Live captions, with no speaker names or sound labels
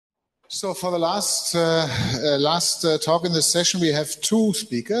So for the last talk in this session, we have two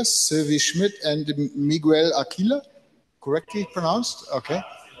speakers, Silvie Schmidt and Miguel Arcilla, correctly pronounced? Okay.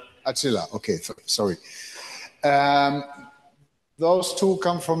 Arcilla, okay, sorry. Those two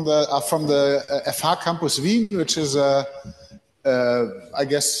come from the FH Campus Wien, which is, I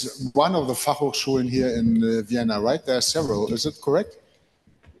guess, one of the Fachhochschulen here in Vienna, right? There are several, is it correct?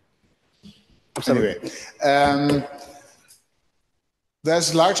 Anyway,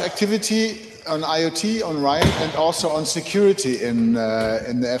 there's large activity on IoT, on RIOT, and also on security in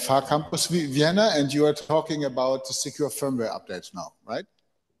the FH Campus Vienna, and you are talking about the secure firmware updates now, right?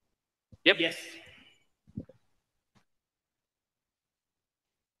 Yep. Yes.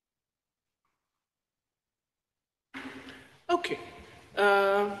 Okay.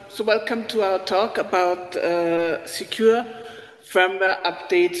 So welcome to our talk about secure firmware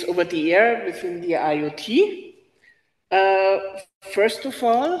updates over the air within the IoT. First of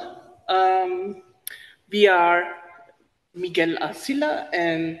all, we are Miguel Arcilla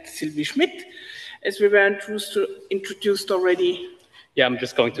and Silvie Schmidt, as we were introduced already. Yeah, I'm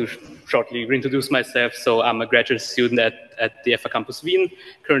just going to shortly reintroduce myself. So I'm a graduate student at the FH Campus Wien,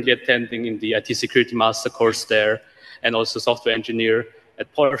 currently attending in the IT security master course there, and also software engineer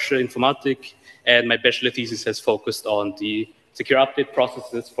at Porsche Informatik. And my bachelor thesis has focused on the secure update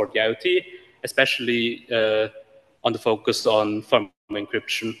processes for the IoT, especially on the focus on firmware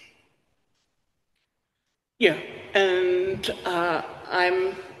encryption. Yeah, and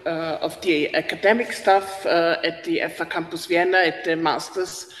I'm of the academic staff at the FH Campus Vienna at the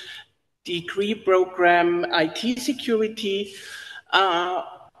master's degree program IT security.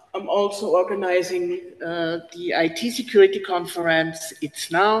 I'm also organizing the IT security conference.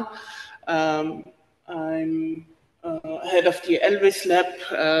 It's now. I'm head of the Elvis lab.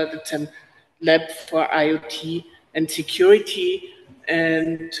 That's a lab for IoT and security,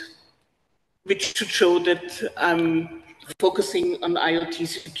 and which should show that I'm focusing on IoT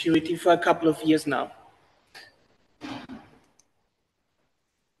security for a couple of years now.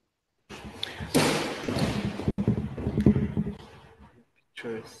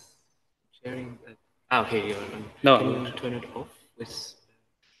 Pictures sharing. Okay, no. Can you turn it off with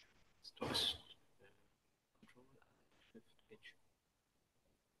stars?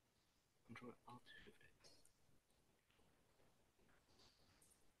 Control Alt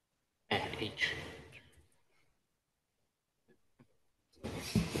and H.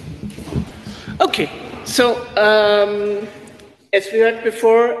 Okay, so as we heard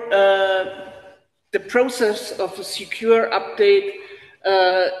before, the process of a secure update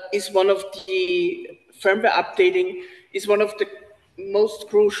is one of the firmware updating is one of the most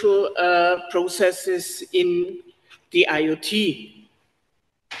crucial processes in the IoT,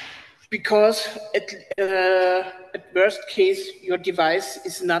 because at worst case your device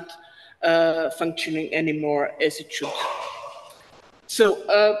is not functioning anymore as it should. So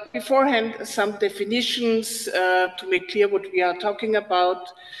beforehand, some definitions to make clear what we are talking about.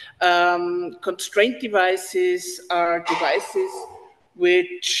 Constraint devices are devices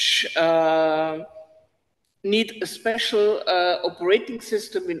which need a special operating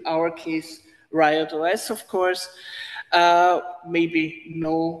system, in our case, RIOT OS, of course, maybe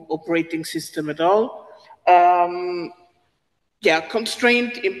no operating system at all. Yeah,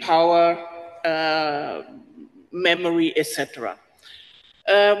 constraint in power, memory, etc.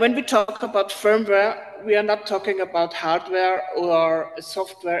 When we talk about firmware, we are not talking about hardware or a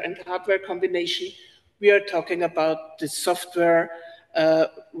software and hardware combination. We are talking about the software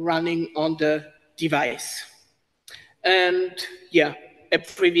running on the device. And yeah,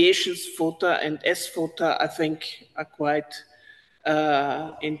 abbreviations FOTA and SFOTA, I think, are quite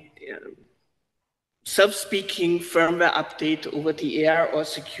self-speaking firmware update over the air or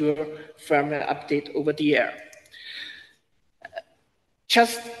secure firmware update over the air.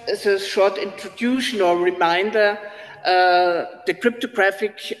 Just as a short introduction or reminder, the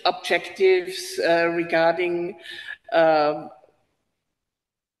cryptographic objectives regarding from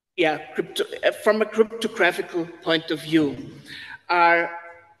a cryptographical point of view are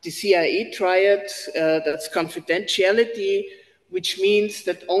the CIA triad, that's confidentiality, which means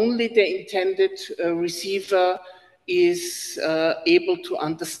that only the intended receiver is able to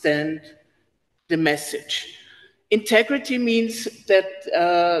understand the message. Integrity means that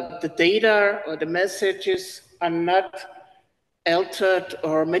the data or the messages are not altered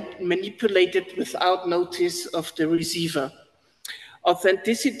or manipulated without notice of the receiver.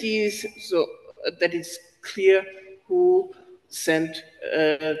 Authenticity is so that it's clear who sent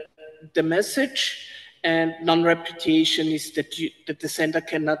the message, and non-repudiation is that the sender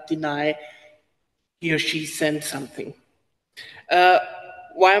cannot deny he or she sent something.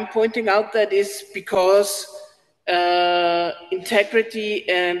 Why I'm pointing out that is because integrity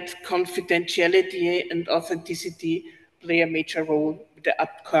and confidentiality and authenticity play a major role with the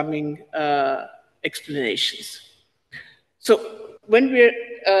upcoming explanations. So when we're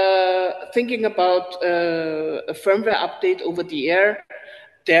thinking about a firmware update over the air,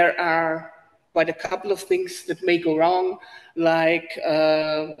 there are quite a couple of things that may go wrong, like,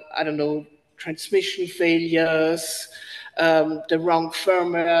 I don't know, transmission failures, the wrong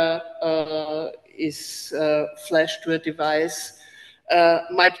firmware is flashed to a device,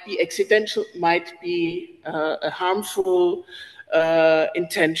 might be accidental, might be a harmful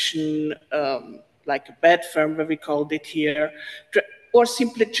intention, like a bad firmware, we called it here, or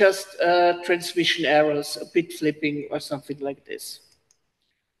simply just transmission errors, a bit flipping or something like this.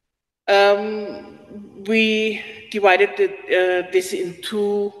 We divided this in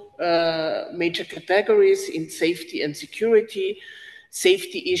two major categories, in safety and security.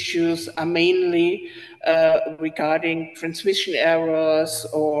 Safety issues are mainly regarding transmission errors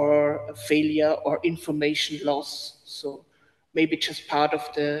or failure or information loss. So maybe just part of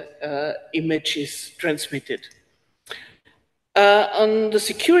the image is transmitted. On the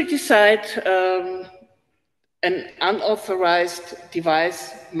security side, an unauthorized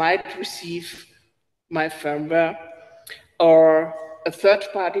device might receive my firmware, or a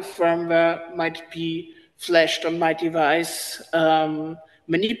third-party firmware might be flashed on my device,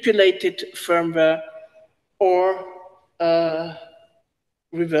 manipulated firmware, or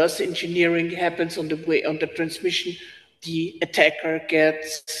reverse engineering happens on the transmission. The attacker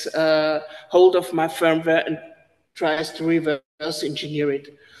gets hold of my firmware and tries to reverse engineer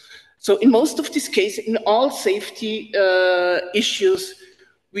it. So in most of these cases, in all safety issues,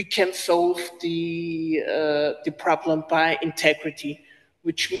 we can solve the problem by integrity,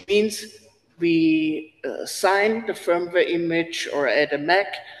 which means we sign the firmware image or add a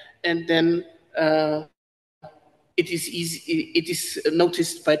MAC, and then it is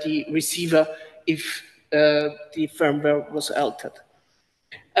noticed by the receiver if the firmware was altered.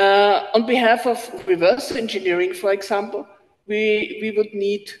 On behalf of reverse engineering, for example, we would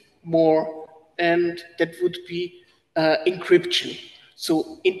need more, and that would be encryption.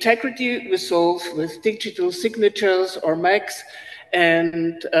 So integrity we solve with digital signatures or MACs,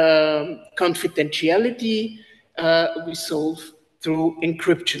 and confidentiality we solve through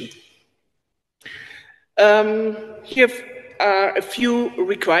encryption. Here are a few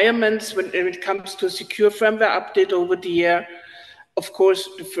requirements when it comes to a secure firmware update over the air. Of course,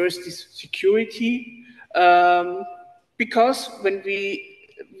 the first is security, because when we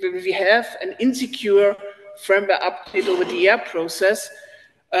have an insecure firmware update over the air process,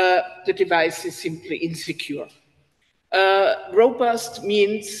 the device is simply insecure. Robust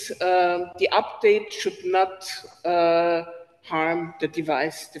means the update should not harm the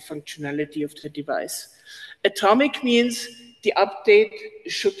device, the functionality of the device. Atomic means the update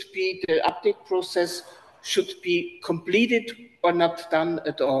process should be completed or not done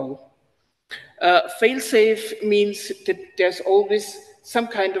at all. Fail-safe means that there's always some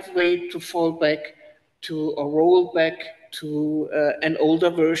kind of way to fall back to or roll back to an older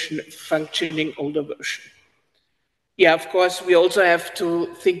version, functioning older version. Yeah, of course, we also have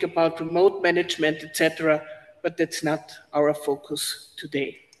to think about remote management, etc., but that's not our focus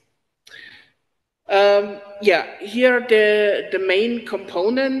today. Here are the main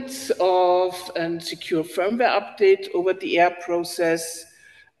components of a secure firmware update over the air process.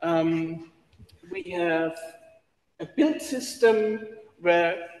 We have a build system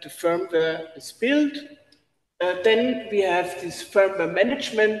where the firmware is built. Then we have this firmware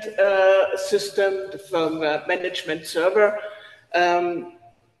management system, the firmware management server.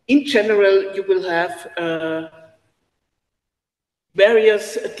 In general, you will have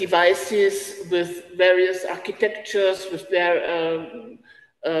various devices with various architectures, with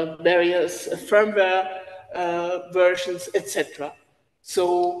various firmware versions, etc.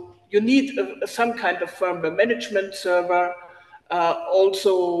 So you need some kind of firmware management server,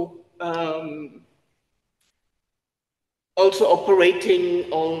 also operating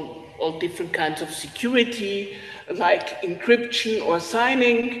on all different kinds of security, like encryption or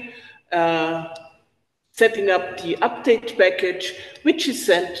signing, setting up the update package, which is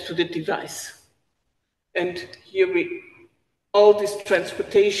sent to the device. And here all this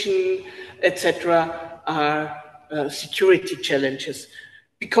transportation, etc., are security challenges.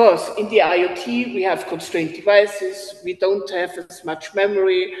 Because in the IoT, we have constrained devices, we don't have as much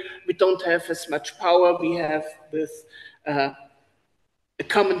memory, we don't have as much power we have with a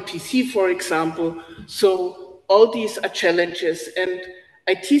common PC, for example. So all these are challenges, and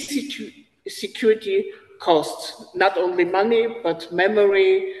IT security costs not only money, but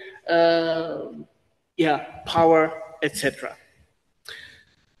memory, power, etc.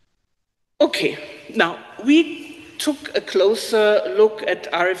 Okay, now we took a closer look at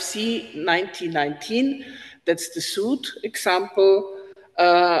RFC 1919. That's the suit example,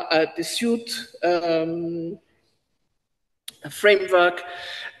 the suit framework.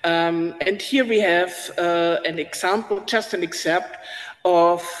 And here we have an example, just an excerpt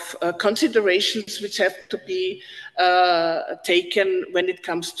of considerations which have to be taken when it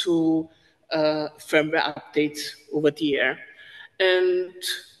comes to firmware updates over the air. And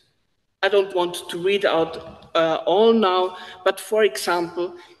I don't want to read out all now, but for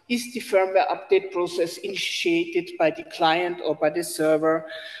example, is the firmware update process initiated by the client or by the server?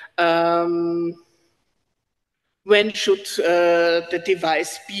 When should the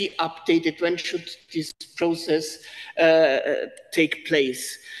device be updated? When should this process take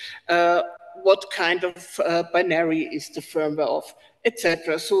place? What kind of binary is the firmware of,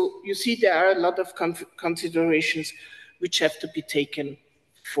 etc. So you see there are a lot of considerations which have to be taken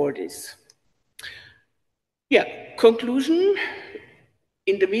for this. Yeah, conclusion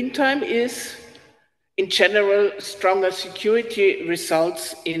in the meantime is, in general, stronger security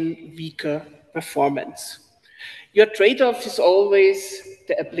results in weaker performance. Your trade-off is always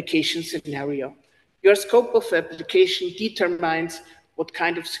the application scenario. Your scope of application determines what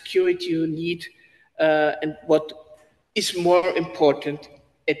kind of security you need and what is more important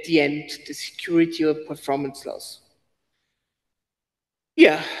at the end, the security or performance loss.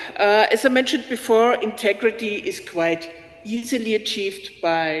 Yeah, as I mentioned before, integrity is quite easily achieved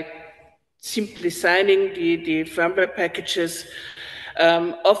by simply signing the firmware packages.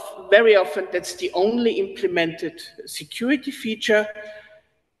 Very often that's the only implemented security feature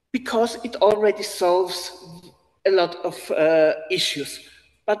because it already solves a lot of issues,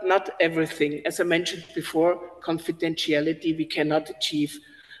 but not everything. As I mentioned before, confidentiality we cannot achieve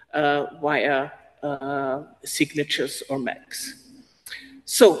via signatures or MACs.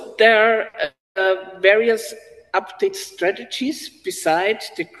 So there are various update strategies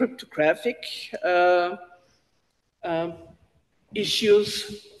besides the cryptographic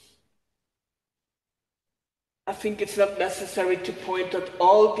issues. I think it's not necessary to point out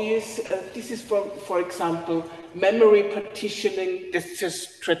all these. This is for example, memory partitioning. This is a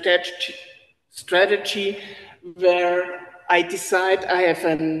strategy where I decide I have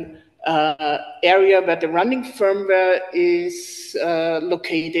an area where the running firmware is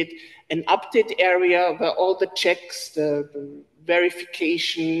located, an update area where all the checks, the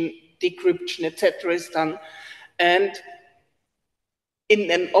verification, decryption, etc. is done, and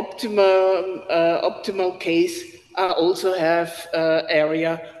in an optimal case, I also have an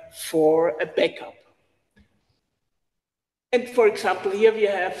area for a backup. And for example, here we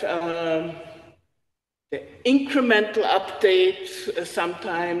have the incremental update,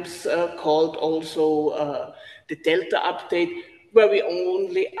 sometimes called also the delta update, where we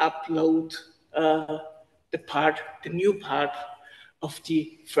only upload the new part of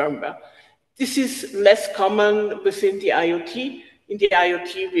the firmware. This is less common within the IoT. In the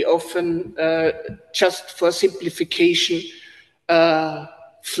IoT, we often, just for simplification,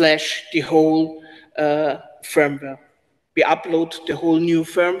 flash the whole firmware. We upload the whole new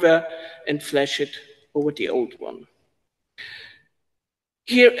firmware and flash it over the old one.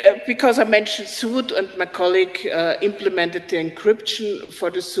 Here, because I mentioned suit and my colleague implemented the encryption for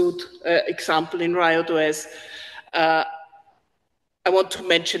the suit example in RIOT OS, I want to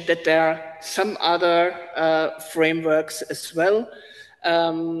mention that there are some other frameworks as well.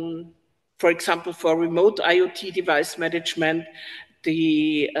 For example, for remote IoT device management,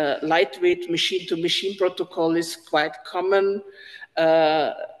 the lightweight machine-to-machine protocol is quite common.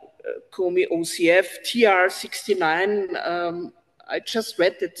 COMI OCF TR69, I just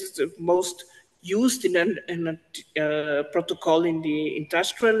read that it's the most used in a protocol in the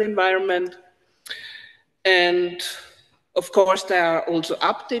industrial environment. And of course, there are also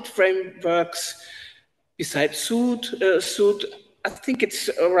update frameworks besides suit. I think it's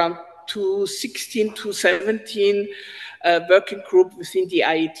around 2016, 2017 working group within the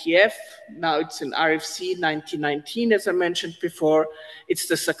IETF. Now it's an RFC 1919, as I mentioned before. It's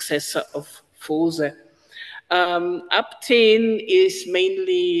the successor of FOSE. Uptane is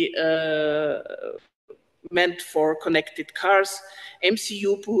mainly meant for connected cars,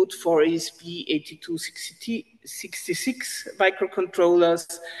 MCU boot for ESP8266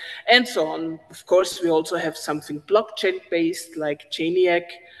 microcontrollers, and so on. Of course, we also have something blockchain-based like Chainiac.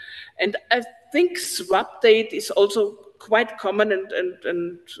 And I think swapdate is also quite common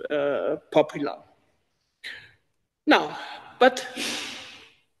and popular. Now, but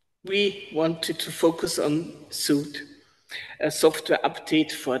we wanted to focus on SUIT, a software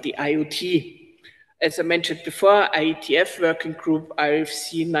update for the IoT. As I mentioned before, IETF working group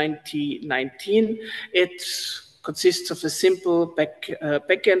RFC 2019. It consists of a simple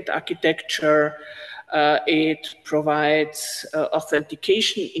backend architecture. It provides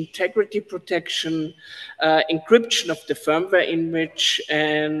authentication, integrity protection, encryption of the firmware image,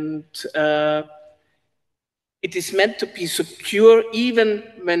 and it is meant to be secure even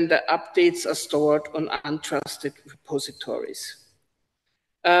when the updates are stored on untrusted repositories.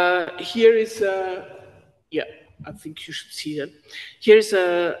 Here is a, yeah, I think you should see that. Here's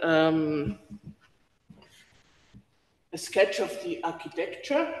a sketch of the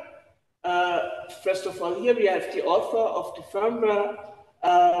architecture. First of all, here we have the author of the firmware.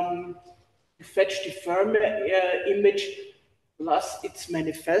 We fetch the firmware image plus its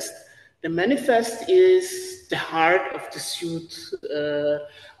manifest. The manifest is the heart of the SUIT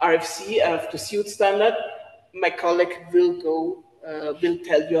RFC, of the SUIT standard. My colleague will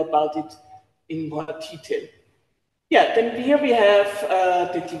tell you about it in more detail. Yeah, then here we have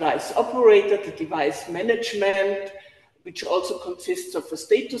the device operator, the device management, which also consists of a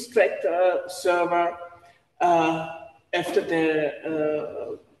status tracker server. After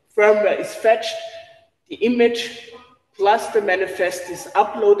the firmware is fetched, the image plus the manifest is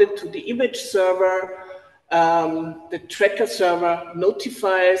uploaded to the image server. The tracker server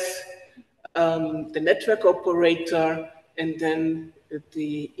notifies the network operator, and then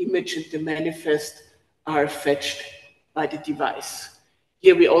the image and the manifest are fetched by the device.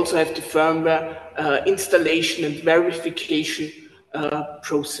 Here we also have the firmware installation and verification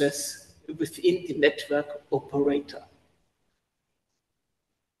process within the network operator.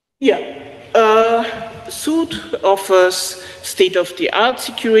 Yeah, SUIT offers state-of-the-art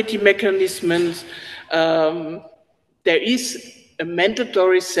security mechanisms. There is a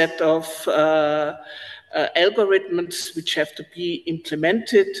mandatory set of algorithms which have to be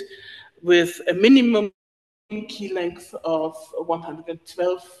implemented with a minimum key length of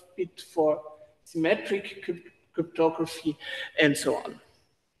 112-bit for symmetric cryptography, and so on.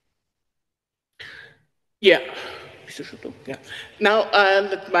 Yeah. Now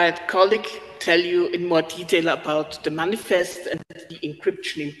let my colleague tell you in more detail about the manifest and the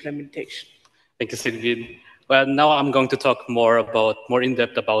encryption implementation. Thank you, Silvie. Well, now I'm going to talk more in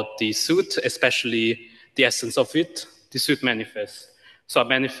depth about the SUIT, especially the essence of it, the SUIT manifest. So a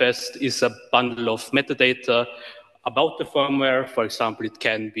manifest is a bundle of metadata about the firmware. For example, it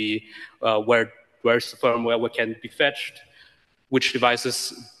can be where's the firmware, where can it be fetched, which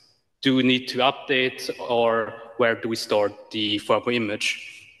devices do we need to update, or where do we store the firmware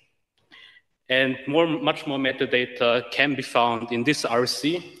image. And much more metadata can be found in this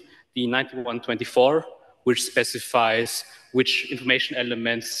RC, the 9124, which specifies which information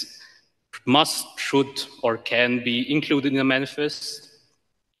elements must, should, or can be included in a manifest.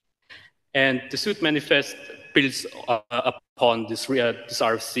 And the SUIT manifest builds upon this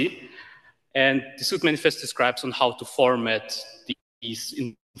RFC. And the SUIT manifest describes on how to format these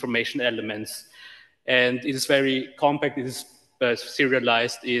information elements. And it is very compact. It is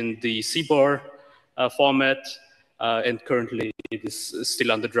serialized in the CBOR format. And currently it is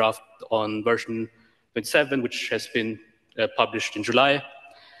still under draft on version 27, which has been published in July.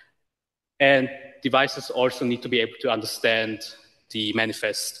 And devices also need to be able to understand the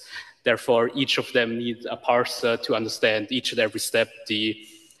manifest. Therefore, each of them needs a parser to understand each and every step the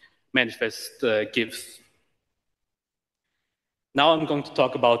manifest gives. Now I'm going to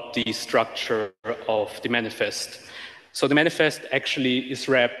talk about the structure of the manifest. So the manifest actually is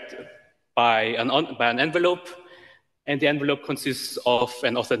wrapped by an envelope, and the envelope consists of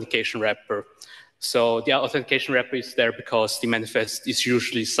an authentication wrapper. So the authentication wrapper is there because the manifest is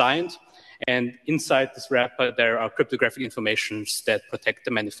usually signed, and inside this wrapper there are cryptographic informations that protect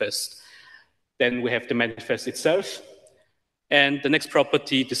the manifest. Then we have the manifest itself, and the next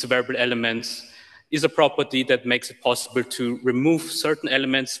property, the severable elements, is a property that makes it possible to remove certain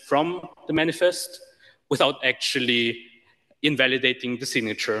elements from the manifest without actually invalidating the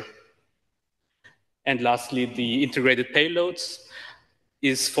signature. And lastly, the integrated payloads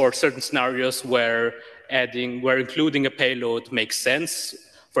is for certain scenarios where including a payload makes sense.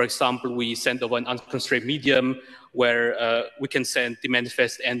 For example, we send over an unconstrained medium where we can send the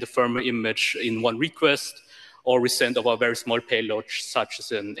manifest and the firmware image in one request, or we send over a very small payload such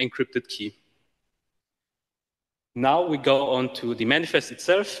as an encrypted key. Now we go on to the manifest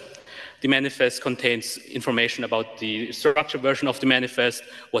itself. The manifest contains information about the structure version of the manifest,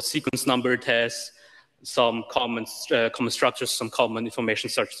 what sequence number it has, some common structures, some common information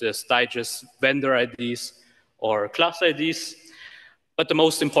such as digest, vendor IDs, or class IDs. But the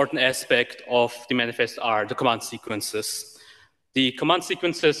most important aspect of the manifest are the command sequences. The command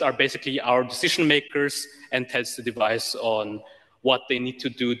sequences are basically our decision makers and tells the device on what they need to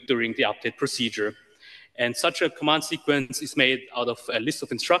do during the update procedure. And such a command sequence is made out of a list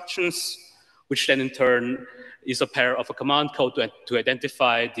of instructions, which then in turn is a pair of a command code to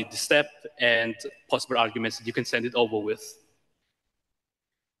identify the step and possible arguments that you can send it over with.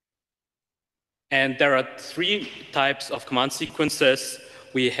 And there are three types of command sequences.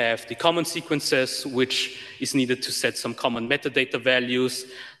 We have the common sequences, which is needed to set some common metadata values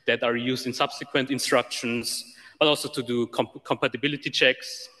that are used in subsequent instructions, but also to do compatibility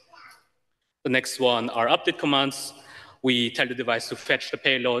checks. The next one are update commands. We tell the device to fetch the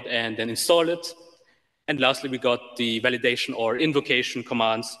payload and then install it. And lastly, we got the validation or invocation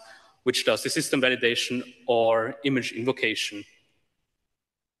commands, which does the system validation or image invocation.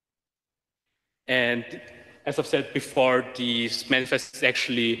 And as I've said before, the manifest is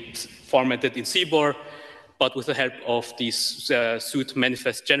actually formatted in CBOR, but with the help of the suit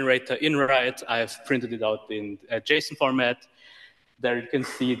manifest generator in RIOT, I've printed it out in JSON format. There you can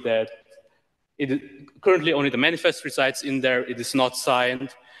see that currently only the manifest resides in there. It is not signed,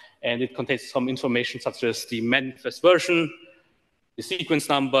 and it contains some information such as the manifest version, the sequence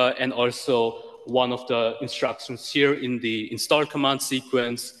number, and also one of the instructions here in the install command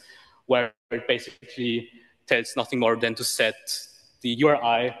sequence, where it basically tells nothing more than to set the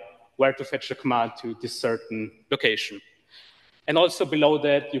URI, where to fetch the command to this certain location. And also below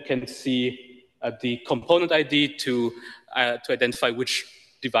that, you can see the component ID to identify which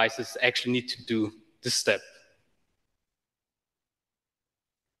devices actually need to do this step.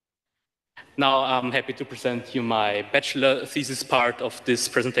 Now I'm happy to present you my bachelor thesis part of this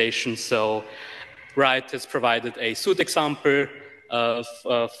presentation. So RIOT has provided a suit example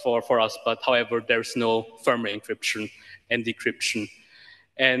for us, but however, there's no firmware encryption and decryption.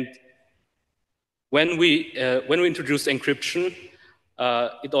 And when we introduce encryption,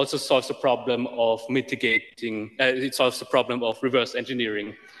 it also solves the problem of mitigating, it solves the problem of reverse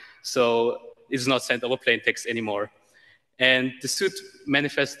engineering. So it's not sent over plain text anymore. And the suit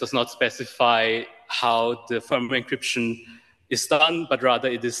manifest does not specify how the firmware encryption is done, but rather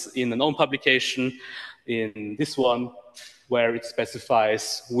it is in an own publication, in this one, where it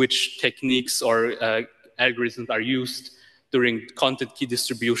specifies which techniques or algorithms are used during content key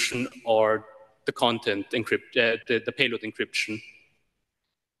distribution or the content the payload encryption.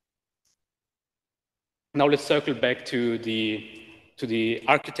 Now let's circle back to the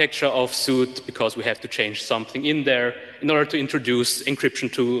architecture of suit, because we have to change something in there in order to introduce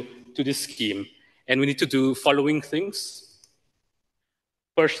encryption to this scheme. And we need to do following things.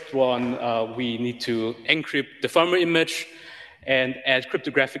 First one, we need to encrypt the firmware image and add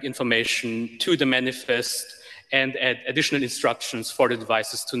cryptographic information to the manifest and add additional instructions for the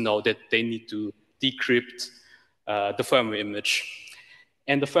devices to know that they need to decrypt the firmware image.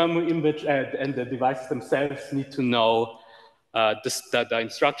 And the firmware image and the devices themselves need to know the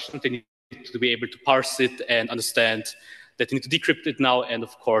instructions. They need to be able to parse it and understand that they need to decrypt it now, and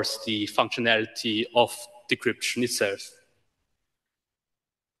of course the functionality of decryption itself.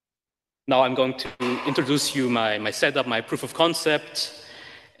 Now I'm going to introduce you my setup, my proof of concept.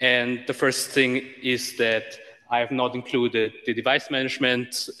 And the first thing is that I have not included the device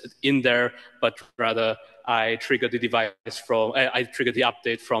management in there, but rather I trigger the device I trigger the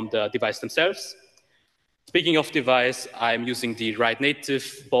update from the device themselves. Speaking of device, I'm using the RIOT native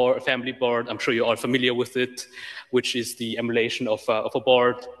family board. I'm sure you're all familiar with it, which is the emulation of a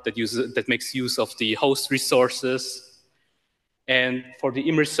board that makes use of the host resources. And for the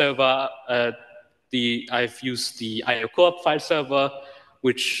image server, I've used the IO co-op file server,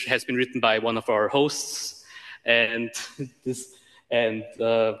 which has been written by one of our hosts, and is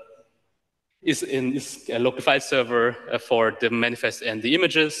a local file server for the manifest and the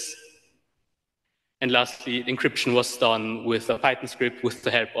images. And lastly, encryption was done with a Python script with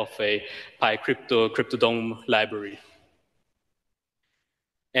the help of a cryptodome library.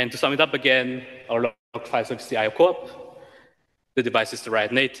 And to sum it up again, our local file server is the IO co-op. The device is the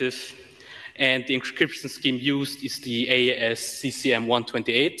RIOT native. And the encryption scheme used is the AES CCM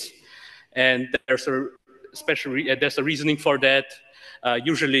 128. And there's a reasoning for that.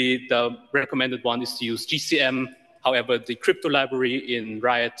 Usually the recommended one is to use GCM. However, the crypto library in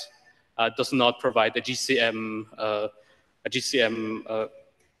RIOT does not provide a GCM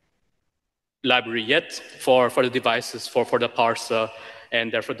library yet for the devices, for the parser,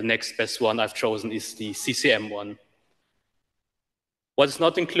 and therefore the next best one I've chosen is the CCM one. What is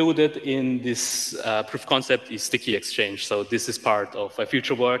not included in this proof of concept is the key exchange. So this is part of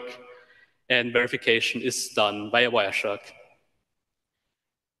future work, and verification is done via Wireshark.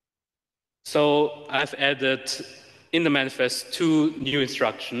 So I've added in the manifest 2 new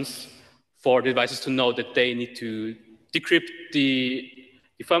instructions for the devices to know that they need to decrypt the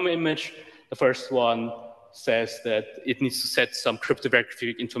firmware image. The first one says that it needs to set some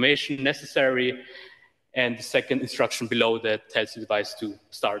cryptographic information necessary, and the second instruction below that tells the device to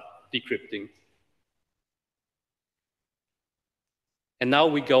start decrypting. And now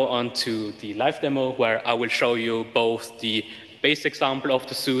we go on to the live demo, where I will show you both the base example of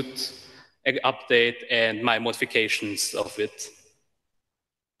the suit update and my modifications of it.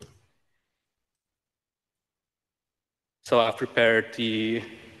 So I've prepared the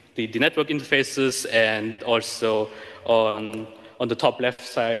network interfaces, and also on the top left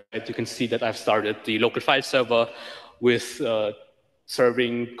side, you can see that I've started the local file server with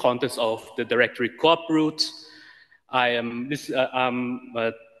serving contents of the directory co-op root. I am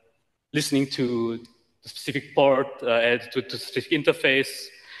listening to the specific port, to the specific interface,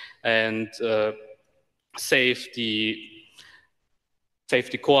 and save the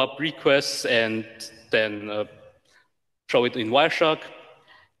co-op requests, and then show it in Wireshark.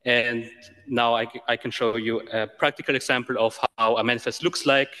 And now I can show you a practical example of how a manifest looks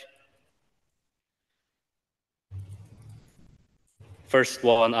like. First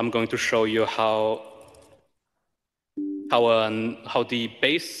one, I'm going to show you how the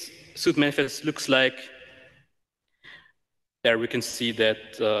base suit manifest looks like. There we can see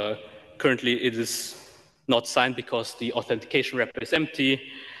that currently it is not signed because the authentication wrapper is empty,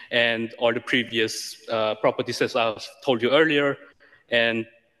 and all the previous properties as I've told you earlier, and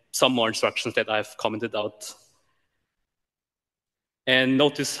some more instructions that I've commented out. And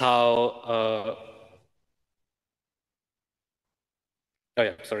notice how, oh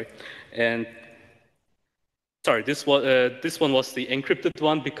yeah, sorry. And sorry, this one was the encrypted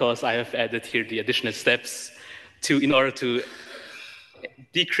one, because I have added here the additional steps in order to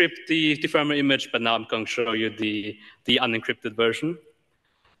decrypt the firmware image, but now I'm going to show you the unencrypted version.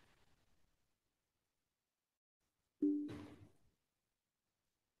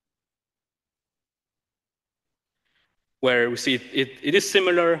 Where we see it is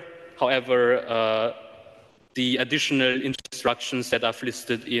similar, however, the additional instructions that I've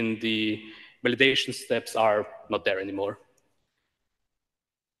listed in the validation steps are not there anymore.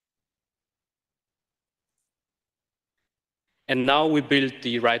 And now we build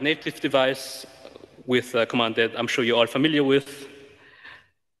the RIOT native device with a command that I'm sure you're all familiar with.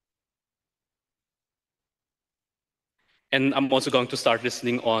 And I'm also going to start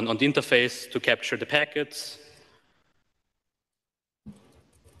listening on the interface to capture the packets.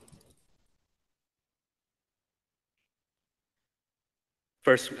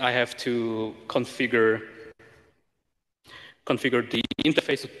 First, I have to configure the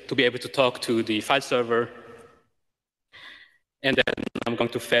interface to be able to talk to the file server. And then I'm going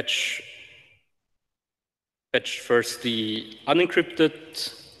to fetch first the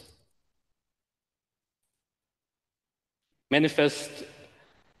unencrypted manifest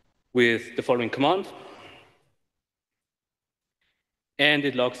with the following command. And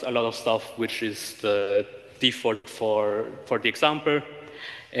it logs a lot of stuff, which is the default for the example.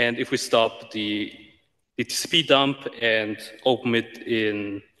 And if we stop the TCP dump and open it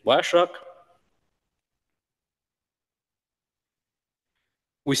in Wireshark,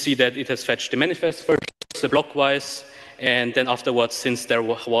 we see that it has fetched the manifest first blockwise, and then afterwards, since there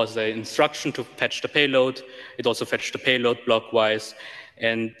was an instruction to fetch the payload, it also fetched the payload blockwise.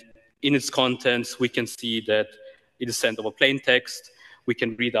 And in its contents, we can see that it is sent over plain text. We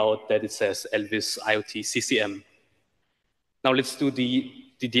can read out that it says Elvis IoT CCM. Now let's do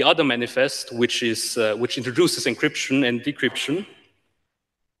the other manifest, which introduces encryption and decryption.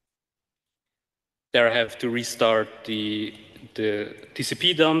 There I have to restart the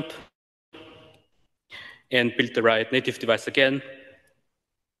TCP dump and build the RIOT native device again.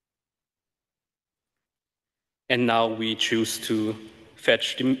 And now we choose to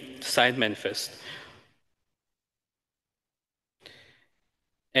fetch the signed manifest.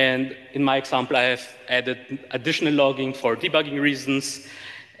 And in my example, I have added additional logging for debugging reasons.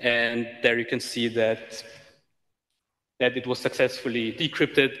 And there you can see that it was successfully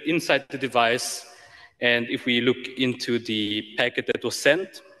decrypted inside the device. And if we look into the packet that was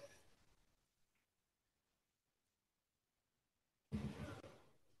sent,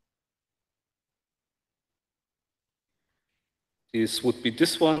 this would be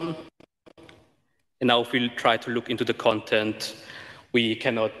this one. And now if we try to look into the content, we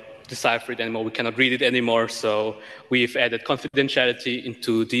cannot decipher it anymore, we cannot read it anymore, so we've added confidentiality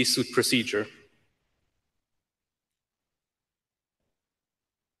into the suit procedure.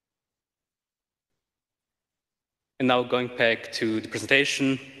 And now going back to the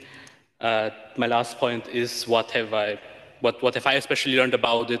presentation, My last point is what have I especially learned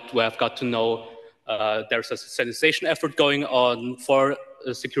about it, where I've got to know there's a sanitization effort going on for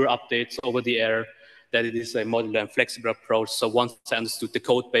secure updates over the air, that it is a modular and flexible approach. So once I understood the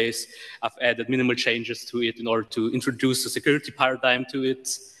code base, I've added minimal changes to it in order to introduce a security paradigm to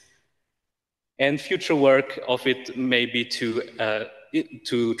it. And future work of it may be to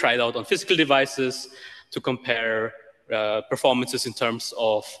try it out on physical devices, to compare performances in terms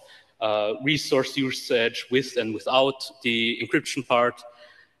of resource usage with and without the encryption part.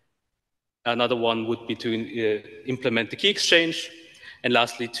 Another one would be to implement the key exchange. And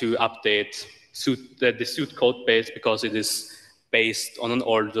lastly, to update the suit code base, because it is based on an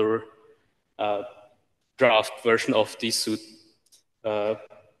older draft version of the suit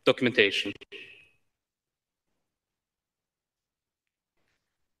documentation.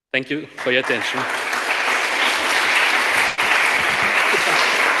 Thank you for your attention.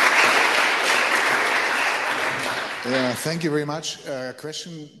 Yeah, thank you very much.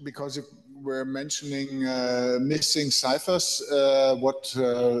 Question, because you were mentioning missing ciphers. What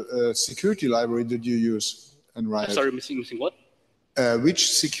security library did you use in RIOT? Sorry, missing what?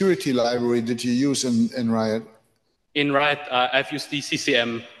 Which security library did you use in RIOT? In RIOT, I've used the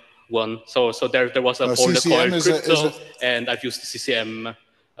CCM one. So there was a folder CCM called crypto, and I've used the CCM,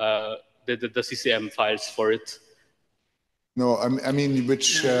 the CCM files for it. No, I mean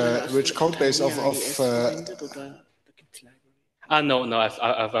which code base of no,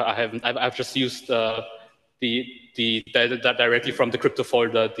 I haven't. I've just used directly from the crypto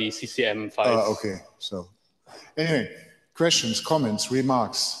folder, the CCM files. Okay. So anyway, questions, comments,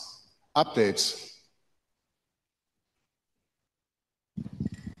 remarks, updates.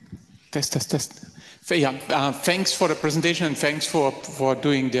 Test. Yeah, thanks for the presentation and thanks for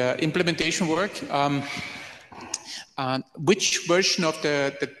doing the implementation work. Which version of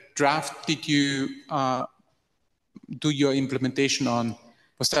the draft did you do your implementation on?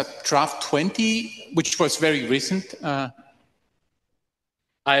 Was that draft 20, which was very recent? I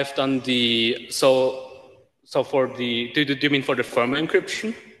have done so for the, do you mean for the firmware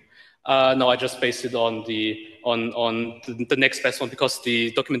encryption? No, I just based it on the next best one, because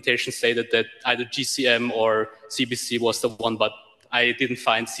the documentation stated that either GCM or CBC was the one, but I didn't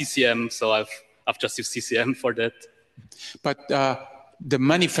find CCM, so I've just used CCM for that. But the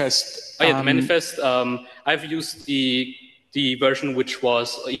manifest. Oh yeah, the manifest. I've used the version which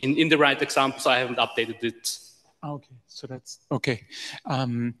was in the right example, so I haven't updated it. Okay, so that's okay.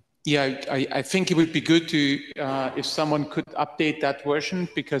 Yeah, I think it would be good to if someone could update that version,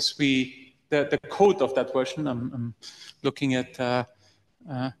 because the code of that version. I'm looking at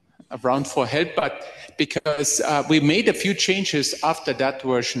around for help, but because we made a few changes after that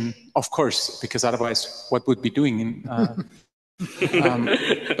version, of course, because otherwise, what would be doing?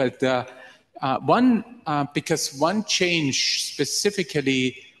 Because one change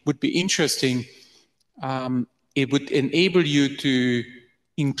specifically would be interesting. It would enable you to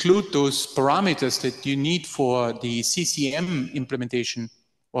include those parameters that you need for the CCM implementation,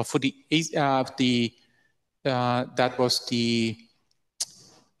 or for that was the,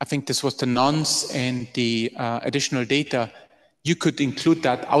 I think this was the nonce and the additional data. You could include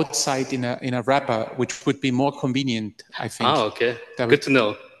that outside in a wrapper, which would be more convenient, I think. Oh, okay. Good to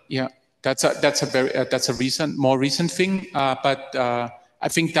know. Yeah, that's a more recent thing, but I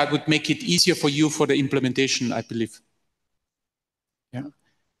think that would make it easier for you for the implementation, I believe. Yeah.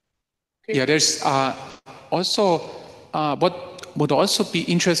 Okay. Yeah, there's also what would also be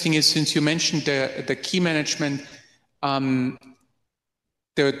interesting is, since you mentioned the key management.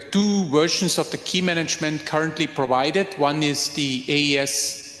 There are two versions of the key management currently provided. One is the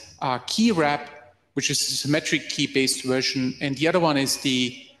AES key wrap, which is a symmetric key-based version, and the other one is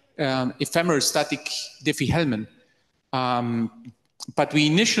the ephemeral static Diffie-Hellman. But we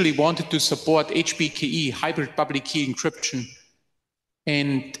initially wanted to support HBKE, hybrid public key encryption,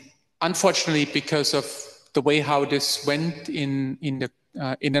 and unfortunately, because of the way how this went in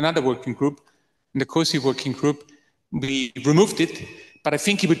another working group, in the COSI working group, we removed it. But I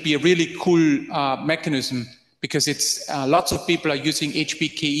think it would be a really cool mechanism, because it's lots of people are using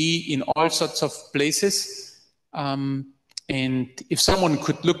HBKE in all sorts of places. And if someone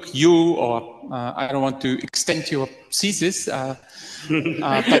could look you, or I don't want to extend your thesis, but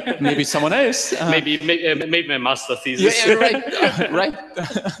maybe someone else. Maybe my master thesis. Yeah, right, right.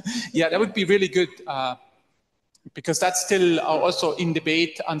 Yeah, that would be really good, because that's still also in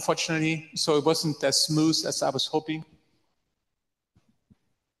debate, unfortunately. So it wasn't as smooth as I was hoping.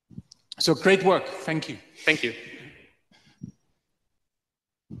 So great work. Thank you. Thank you.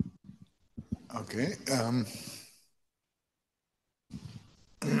 Okay.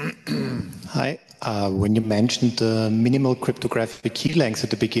 Hi. When you mentioned the minimal cryptographic key length at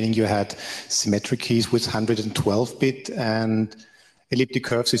the beginning, you had symmetric keys with 112-bit and elliptic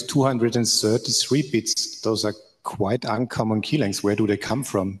curves is 233 bits. Those are quite uncommon key lengths. Where do they come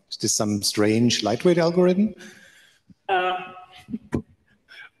from? Is this some strange lightweight algorithm?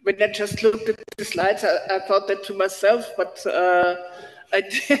 When I just looked at the slides, I thought that to myself, but I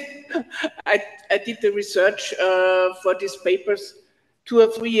did the research for these papers 2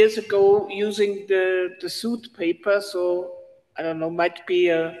 or 3 years ago using the suit paper, so I don't know, might be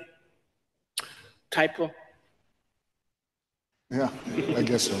a typo. Yeah, I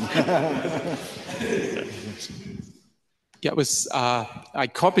guess so. Yeah, it was. I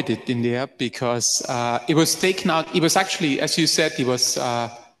copied it in there because it was taken out. It was actually, as you said, it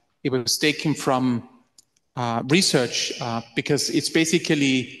was taken from research because it's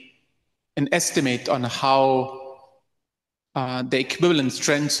basically an estimate on how the equivalent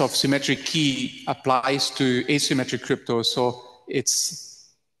strengths of symmetric key applies to asymmetric crypto. So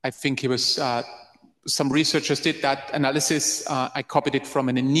it's, I think it was some researchers did that analysis. I copied it from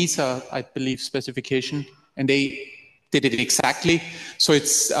an ENISA, I believe, specification, and they did it exactly. So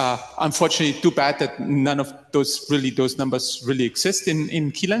it's unfortunately too bad that none of those numbers really exist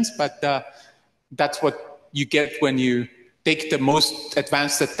in key lengths, but that's what you get when you take the most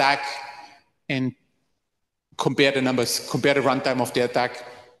advanced attack and compare the numbers, compare the runtime of the attack.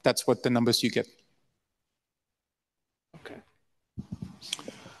 That's what the numbers you get. Okay.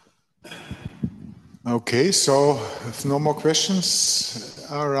 Okay, so if no more questions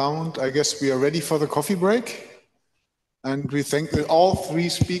around, I guess we are ready for the coffee break. And we thank all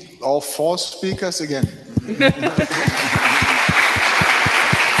four speakers again.